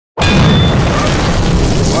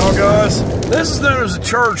This is known as a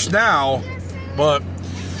church now, but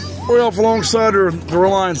we're off alongside the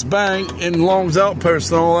Reliance Bank and Long's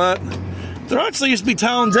Outpost and all that. There actually used to be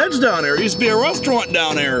Town's Edge down there. There used to be a restaurant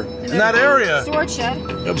down there in that area. Storage shed.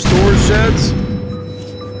 Yep, storage sheds.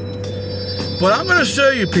 But I'm going to show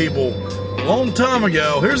you people. A long time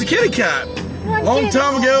ago, here's a kitty cat. Long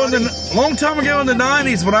time ago in the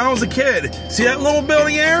 90s when I was a kid. See that little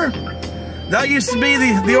building there? That used to be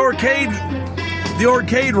the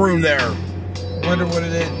arcade room there. Wonder what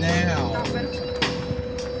it is now.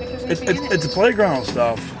 It's a playground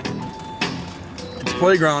stuff. It's a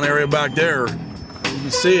playground area back there. You can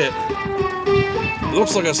see it. It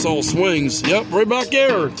looks like I saw swings. Yep, right back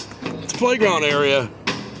there. It's a playground area.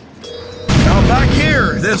 Now back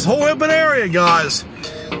here, this whole open area, guys,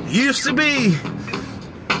 used to be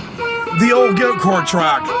the old go-kart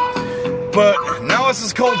track. But now this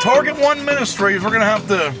is called Target One Ministries. We're going to have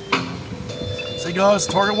to... See, guys,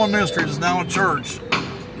 Target One Ministries is now a church.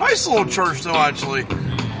 Nice little church, though, actually.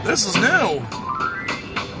 This is new.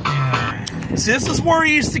 See, this is where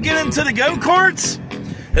you used to get into the go-karts.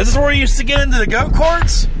 This is where you used to get into the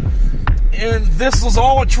go-karts. And this was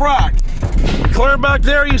all a track. Clear back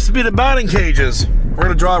there used to be the batting cages. We're going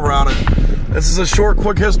to drive around it. This is a short,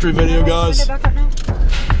 quick history video, guys.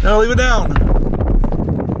 No, leave it down.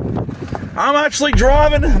 I'm actually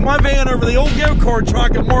driving my van over the old go-kart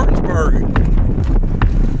track in Martinsburg.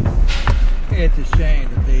 It's a shame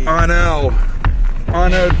that they... I know. I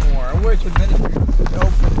know. More. I wish the ministry would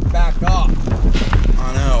open it back up.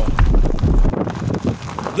 I know.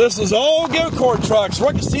 This is all go-kart tracks.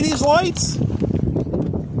 Rick, see these lights?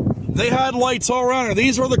 They had lights all around here.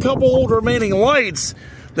 These were the couple old remaining lights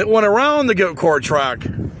that went around the go-kart track.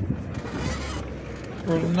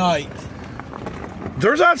 For the night.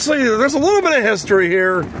 There's a little bit of history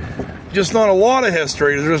here. Just not a lot of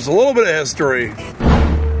history. There's a little bit of history.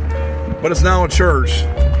 But it's now a church.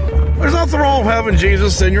 There's nothing wrong with having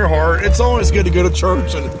Jesus in your heart. It's always good to go to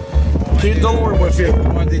church and keep the Lord with you.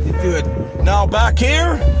 Why did you do it? Now back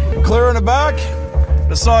here, clear in the back,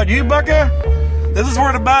 beside you, Becca, this is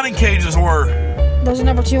where the batting cages were. There's a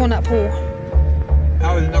number 2 on that pool.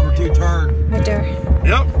 How was the number 2 turn? Right there.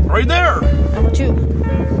 Yep, right there. Number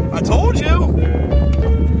 2. I told you.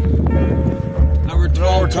 Number 12.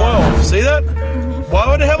 Number 12. See that? Why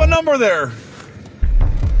would they have a number there?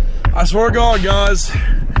 I swear to God, guys,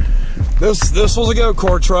 this was a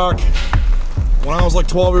go-kart track when I was like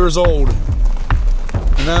 12 years old.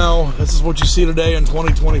 And now, this is what you see today in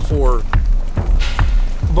 2024.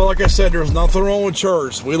 But like I said, there's nothing wrong with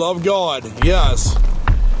church. We love God, yes.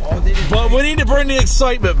 But we need to bring the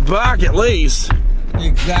excitement back at least.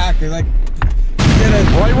 Exactly, like...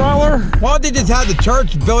 Right, Roller? Why don't they just have the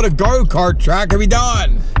church build a go-kart track and be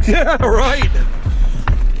done? Yeah, right.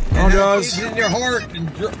 Oh, guys. In your heart and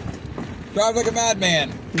drive like a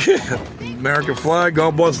madman. American flag,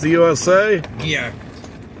 God bless the USA. Yeah.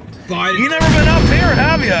 Biden. You never been up here,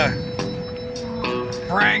 have you?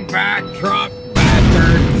 Bring back Trump,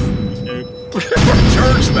 bastards.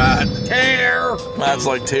 Church, Matt. Tear. Matt's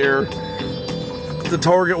like tear. The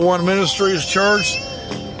Target One Ministries church.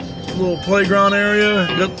 Little playground area.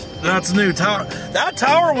 That's a new tower. That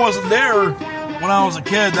tower wasn't there when I was a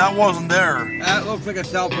kid. That wasn't there. That looks like a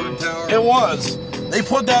cell phone tower. It was. They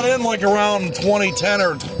put that in like around 2010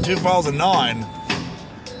 or 2009.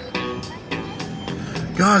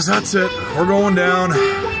 Guys, that's it. We're going down.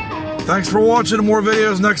 Thanks for watching. More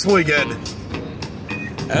videos next weekend.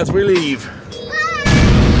 As we leave,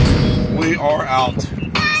 we are out.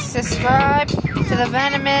 Subscribe to the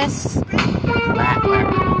Venomous.